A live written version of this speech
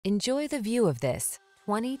Enjoy the view of this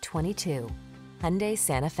 2022 Hyundai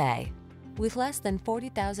Santa Fe. With less than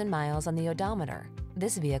 40,000 miles on the odometer,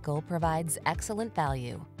 this vehicle provides excellent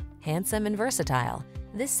value. Handsome and versatile,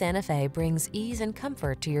 this Santa Fe brings ease and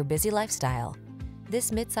comfort to your busy lifestyle. This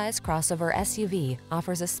midsize crossover SUV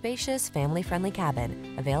offers a spacious, family-friendly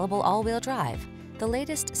cabin, available all-wheel drive, the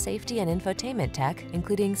latest safety and infotainment tech,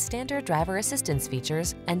 including standard driver assistance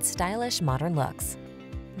features and stylish modern looks.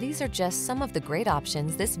 These are just some of the great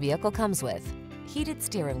options this vehicle comes with: heated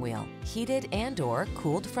steering wheel, heated and/or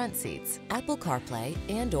cooled front seats, Apple CarPlay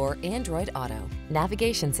and/or Android Auto,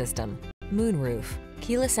 navigation system, moonroof,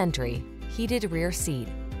 keyless entry, heated rear seat,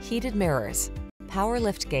 heated mirrors, power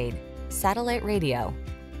liftgate, satellite radio.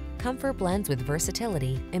 Comfort blends with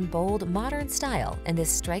versatility in bold, modern style in this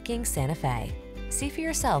striking Santa Fe. See for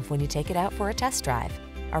yourself when you take it out for a test drive.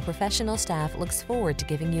 Our professional staff looks forward to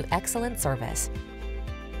giving you excellent service.